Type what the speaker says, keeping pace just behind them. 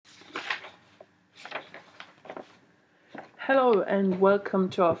Hello and welcome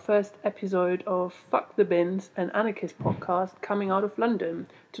to our first episode of Fuck the Bins, an anarchist podcast coming out of London.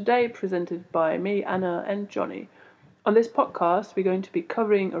 Today presented by me, Anna, and Johnny. On this podcast, we're going to be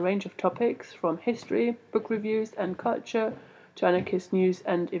covering a range of topics from history, book reviews, and culture to anarchist news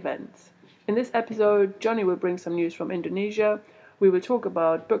and events. In this episode, Johnny will bring some news from Indonesia. We will talk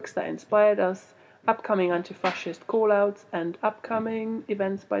about books that inspired us, upcoming anti-fascist call-outs, and upcoming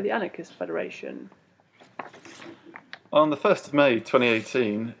events by the Anarchist Federation. On the 1st of May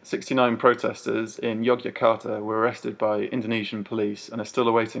 2018, 69 protesters in Yogyakarta were arrested by Indonesian police and are still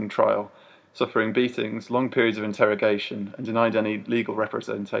awaiting trial, suffering beatings, long periods of interrogation, and denied any legal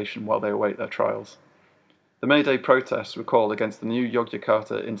representation while they await their trials. The May Day protests were called against the new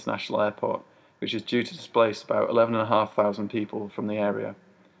Yogyakarta International Airport, which is due to displace about 11,500 people from the area.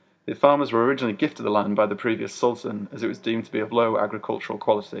 The farmers were originally gifted the land by the previous sultan as it was deemed to be of low agricultural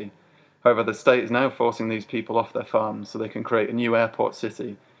quality. However, the state is now forcing these people off their farms so they can create a new airport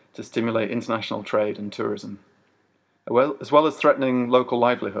city to stimulate international trade and tourism. As well as threatening local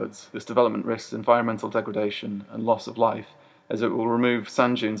livelihoods, this development risks environmental degradation and loss of life, as it will remove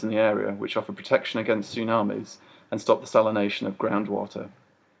sand dunes in the area, which offer protection against tsunamis and stop the salination of groundwater.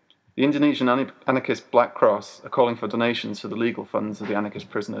 The Indonesian anarchist Black Cross are calling for donations for the legal funds of the anarchist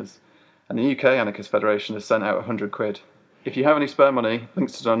prisoners, and the UK Anarchist Federation has sent out £100. If you have any spare money,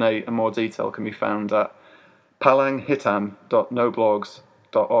 links to donate and more detail can be found at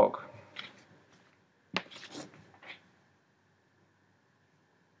palanghitam.noblogs.org.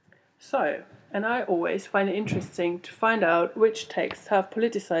 And I always find it interesting to find out which texts have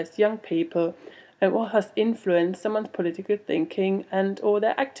politicized young people and what has influenced someone's political thinking and or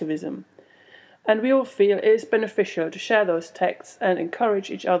their activism. And we all feel it is beneficial to share those texts and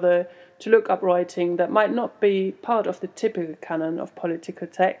encourage each other to look up writing that might not be part of the typical canon of political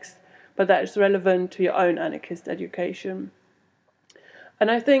text, but that is relevant to your own anarchist education.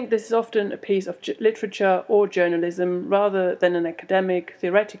 And I think this is often a piece of literature or journalism rather than an academic,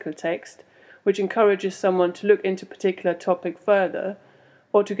 theoretical text, which encourages someone to look into a particular topic further,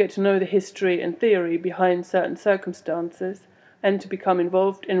 or to get to know the history and theory behind certain circumstances, and to become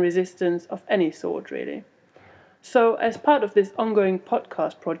involved in resistance of any sort, really. So, as part of this ongoing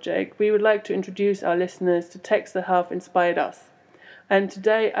podcast project, we would like to introduce our listeners to texts that have inspired us. And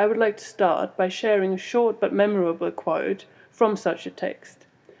today I would like to start by sharing a short but memorable quote from such a text.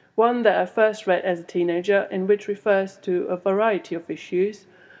 One that I first read as a teenager, in which refers to a variety of issues,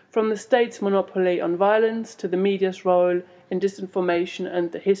 from the state's monopoly on violence to the media's role in disinformation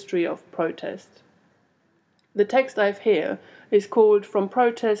and the history of protest. The text I have here is called From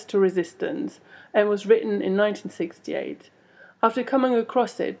Protest to Resistance and was written in 1968. After coming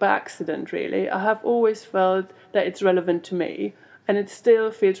across it by accident, really, I have always felt that it's relevant to me, and it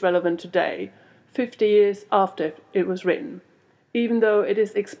still feels relevant today, 50 years after it was written, even though it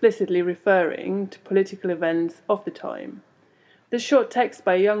is explicitly referring to political events of the time. This short text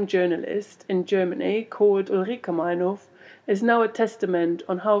by a young journalist in Germany called Ulrike Meinhof is now a testament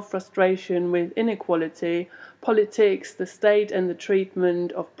on how frustration with inequality, politics, the state and the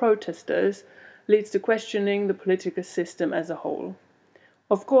treatment of protesters leads to questioning the political system as a whole.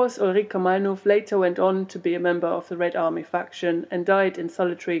 Of course, Ulrike Meinhof later went on to be a member of the Red Army faction and died in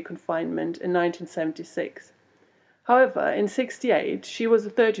solitary confinement in 1976. However, in 1968, she was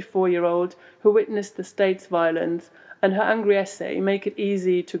a 34-year-old who witnessed the state's violence, and her angry essay make it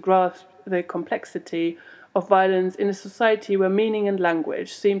easy to grasp the complexity of violence in a society where meaning and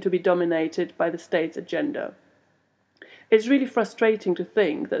language seem to be dominated by the state's agenda. It's really frustrating to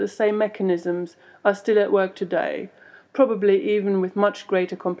think that the same mechanisms are still at work today, probably even with much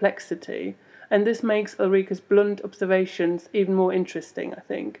greater complexity, and this makes Ulrike's blunt observations even more interesting, I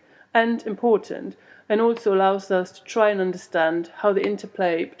think, and important, and also allows us to try and understand how the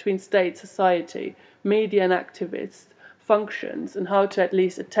interplay between state, society, media and activists functions, and how to at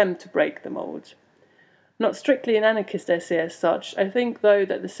least attempt to break the mold. Not strictly an anarchist essay as such, I think though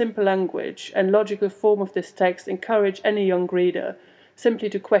that the simple language and logical form of this text encourage any young reader simply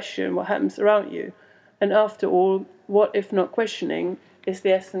to question what happens around you, and after all, what if not questioning is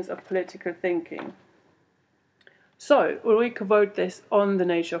the essence of political thinking. So, Ulrike wrote this on the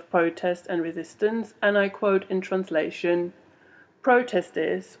nature of protest and resistance, and I quote in translation, "Protest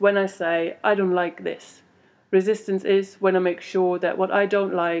is when I say, I don't like this. Resistance is when I make sure that what I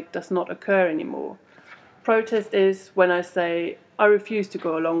don't like does not occur anymore. Protest is when I say, I refuse to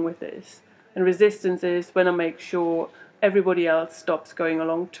go along with this. And resistance is when I make sure everybody else stops going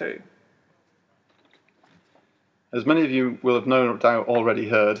along too." As many of you will have no doubt already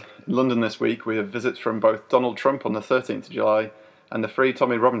heard, in London this week we have visits from both Donald Trump on the 13th of July and the Free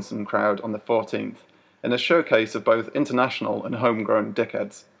Tommy Robinson crowd on the 14th, in a showcase of both international and homegrown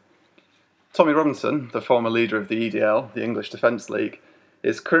dickheads. Tommy Robinson, the former leader of the EDL, the English Defence League,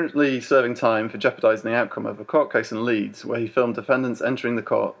 is currently serving time for jeopardising the outcome of a court case in Leeds where he filmed defendants entering the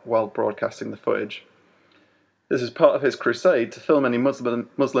court while broadcasting the footage. This is part of his crusade to film any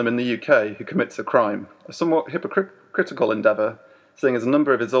Muslim in the UK who commits a crime, a somewhat hypocritical endeavour, seeing as a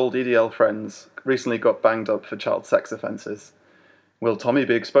number of his old EDL friends recently got banged up for child sex offences. Will Tommy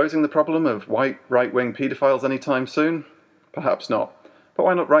be exposing the problem of white right-wing paedophiles anytime soon? Perhaps not, but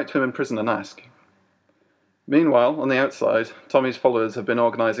why not write to him in prison and ask? Meanwhile, on the outside, Tommy's followers have been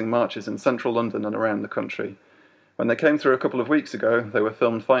organising marches in central London and around the country. When they came through a couple of weeks ago, they were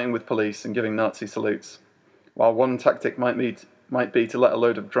filmed fighting with police and giving Nazi salutes. While one tactic might be to let a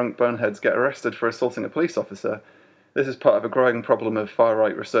load of drunk boneheads get arrested for assaulting a police officer, this is part of a growing problem of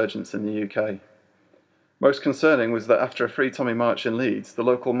far-right resurgence in the UK. Most concerning was that after a Free Tommy march in Leeds, the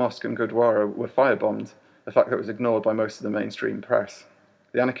local mosque and Gurdwara were firebombed, a fact that was ignored by most of the mainstream press.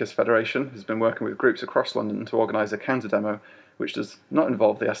 The Anarchist Federation has been working with groups across London to organise a counter-demo which does not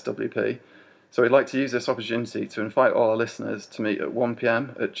involve the SWP, so we'd like to use this opportunity to invite all our listeners to meet at 1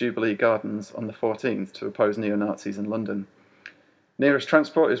 p.m. at Jubilee Gardens on the 14th to oppose neo-Nazis in London. Nearest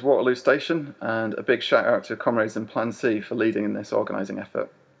transport is Waterloo Station, and a big shout out to comrades in Plan C for leading in this organising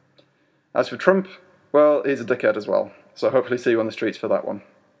effort. As for Trump, well, he's a dickhead as well, so hopefully see you on the streets for that one.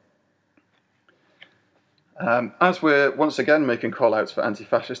 As we're once again making call-outs for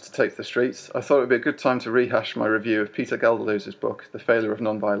anti-fascists to take to the streets, I thought it would be a good time to rehash my review of Peter Gelderloos's book, The Failure of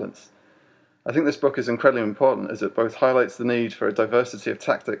Nonviolence. I think this book is incredibly important as it both highlights the need for a diversity of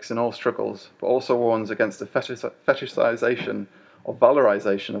tactics in all struggles, but also warns against the fetishization or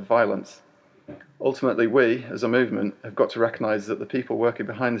valorization of violence. Ultimately, we, as a movement, have got to recognise that the people working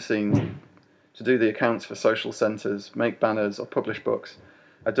behind the scenes to do the accounts for social centres, make banners or publish books,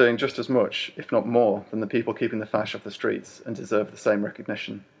 are doing just as much, if not more, than the people keeping the fash off the streets and deserve the same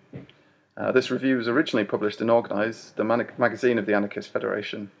recognition. This review was originally published in Organise, the magazine of the Anarchist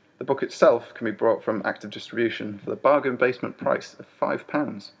Federation. The book itself can be bought from Active Distribution for the bargain basement price of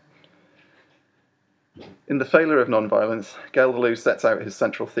 £5. In The Failure of Nonviolence, Gelderloos sets out his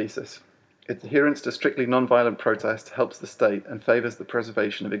central thesis. Adherence to strictly nonviolent protest helps the state and favours the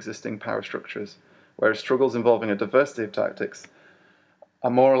preservation of existing power structures, whereas struggles involving a diversity of tactics are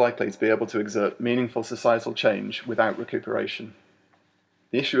more likely to be able to exert meaningful societal change without recuperation.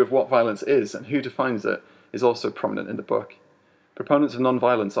 The issue of what violence is and who defines it is also prominent in the book. Proponents of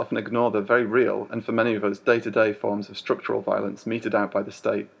non-violence often ignore the very real, and for many of us, day-to-day forms of structural violence meted out by the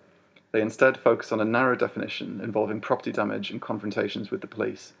state. They instead focus on a narrow definition involving property damage and confrontations with the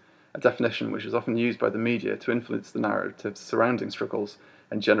police, a definition which is often used by the media to influence the narratives surrounding struggles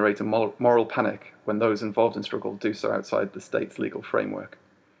and generate a moral panic when those involved in struggle do so outside the state's legal framework.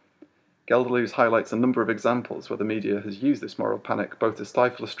 Gelderloos highlights a number of examples where the media has used this moral panic both to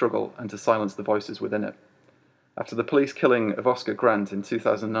stifle a struggle and to silence the voices within it. After the police killing of Oscar Grant in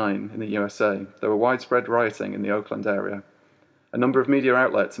 2009 in the USA, there were widespread rioting in the Oakland area. A number of media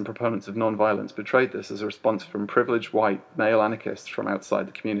outlets and proponents of non-violence portrayed this as a response from privileged white male anarchists from outside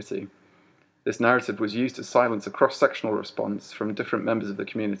the community. This narrative was used to silence a cross-sectional response from different members of the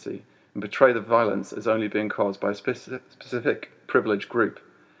community and portray the violence as only being caused by a specific privileged group.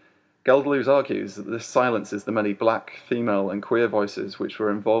 Gelderloos argues that this silences the many black, female and queer voices which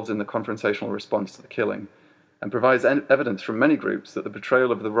were involved in the confrontational response to the killing, and provides evidence from many groups that the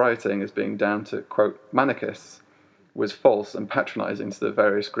portrayal of the rioting as being down to, quote, manarchists was false and patronising to the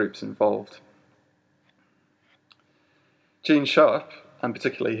various groups involved. Gene Sharp, and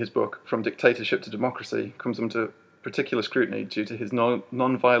particularly his book From Dictatorship to Democracy, comes under particular scrutiny due to his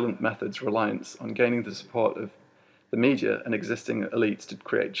non-violent methods' reliance on gaining the support of the media and existing elites to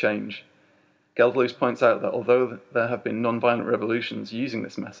create change. Gelderloos points out that although there have been non-violent revolutions using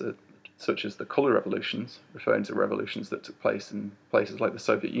this method, such as the colour revolutions, referring to revolutions that took place in places like the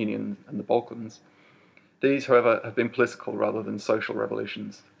Soviet Union and the Balkans, these, however, have been political rather than social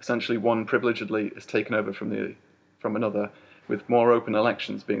revolutions. Essentially, one privileged elite is taken over from another, with more open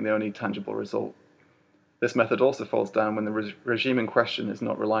elections being the only tangible result. This method also falls down when the regime in question is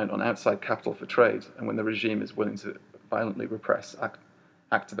not reliant on outside capital for trade, and when the regime is willing to violently repress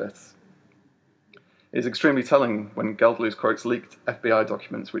activists. It is extremely telling when Gelderloos quotes leaked FBI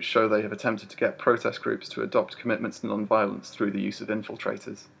documents which show they have attempted to get protest groups to adopt commitments to non-violence through the use of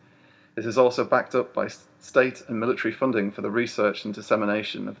infiltrators. This is also backed up by state and military funding for the research and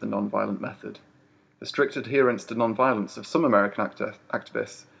dissemination of the non-violent method. The strict adherence to non-violence of some American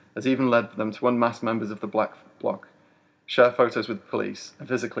activists has even led them to unmask members of the Black Bloc, share photos with police, and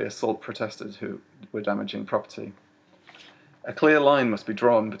physically assault protesters who were damaging property. A clear line must be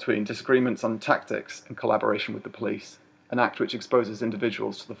drawn between disagreements on tactics and collaboration with the police, an act which exposes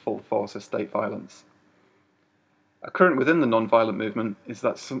individuals to the full force of state violence. A current within the non-violent movement is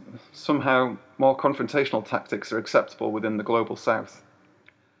that somehow more confrontational tactics are acceptable within the global south.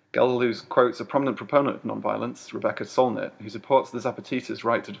 Gelderloos quotes a prominent proponent of non-violence, Rebecca Solnit, who supports the Zapatistas'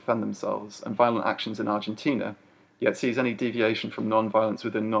 right to defend themselves and violent actions in Argentina, yet sees any deviation from non-violence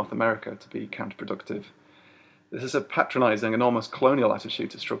within North America to be counterproductive. This is a patronising and almost colonial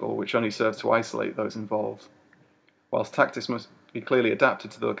attitude to struggle which only serves to isolate those involved. Whilst tactics must be clearly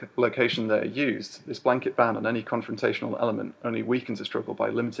adapted to the location they are used, this blanket ban on any confrontational element only weakens a struggle by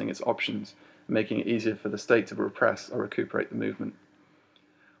limiting its options and making it easier for the state to repress or recuperate the movement.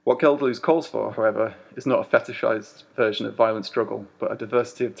 What Gelderloos calls for, however, is not a fetishised version of violent struggle, but a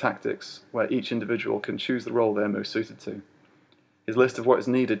diversity of tactics where each individual can choose the role they are most suited to. His list of what is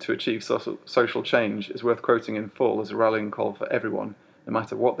needed to achieve social change is worth quoting in full as a rallying call for everyone, no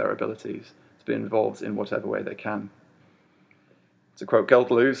matter what their abilities, to be involved in whatever way they can. To quote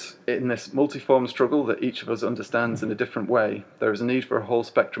Gelderloos, in this multiform struggle that each of us understands in a different way, there is a need for a whole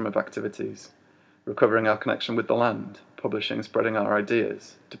spectrum of activities. Recovering our connection with the land, publishing and spreading our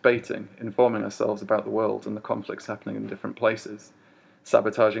ideas, debating, informing ourselves about the world and the conflicts happening in different places,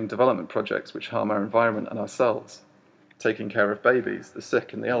 sabotaging development projects which harm our environment and ourselves, taking care of babies, the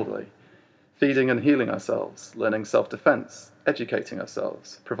sick and the elderly, feeding and healing ourselves, learning self-defense, educating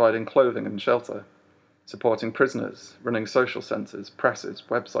ourselves, providing clothing and shelter, supporting prisoners, running social centres, presses,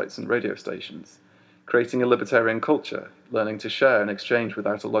 websites and radio stations, creating a libertarian culture, learning to share and exchange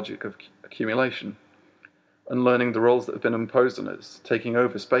without a logic of accumulation, unlearning the roles that have been imposed on us, taking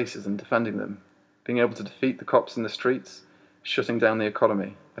over spaces and defending them, being able to defeat the cops in the streets, shutting down the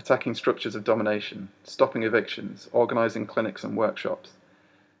economy, attacking structures of domination, stopping evictions, organising clinics and workshops,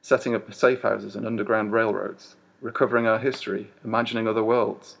 setting up safe houses and underground railroads, recovering our history, imagining other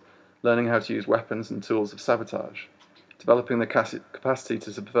worlds, learning how to use weapons and tools of sabotage, developing the capacity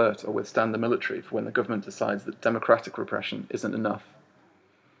to subvert or withstand the military for when the government decides that democratic repression isn't enough.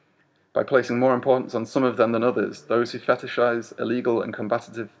 By placing more importance on some of them than others, those who fetishize illegal and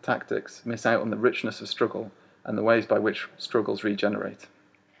combative tactics miss out on the richness of struggle and the ways by which struggles regenerate.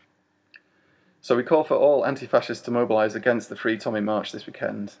 So we call for all anti-fascists to mobilise against the Free Tommy March this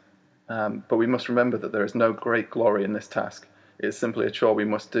weekend, but we must remember that there is no great glory in this task. It is simply a chore we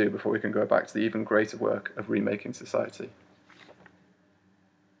must do before we can go back to the even greater work of remaking society.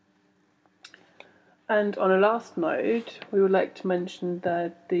 And on a last note, we would like to mention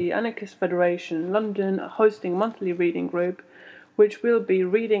that the Anarchist Federation London are hosting a monthly reading group which will be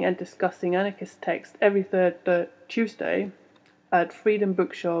reading and discussing anarchist text every third Tuesday at Freedom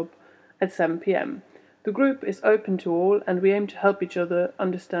Bookshop at 7 p.m. The group is open to all and we aim to help each other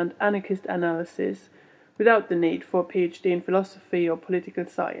understand anarchist analysis without the need for a PhD in philosophy or political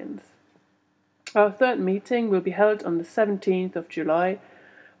science. Our third meeting will be held on the 17th of July,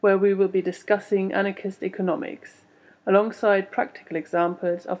 where we will be discussing anarchist economics, alongside practical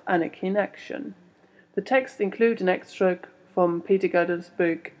examples of anarchy in action. The texts include an extract from Peter Gödel's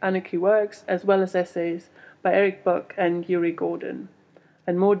book Anarchy Works, as well as essays by Eric Buck and Yuri Gordon.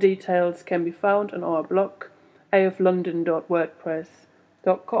 And more details can be found on our blog,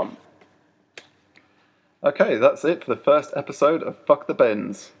 aflondon.wordpress.com. Okay, that's it for the first episode of Fuck the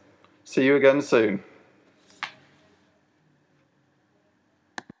Bins. See you again soon.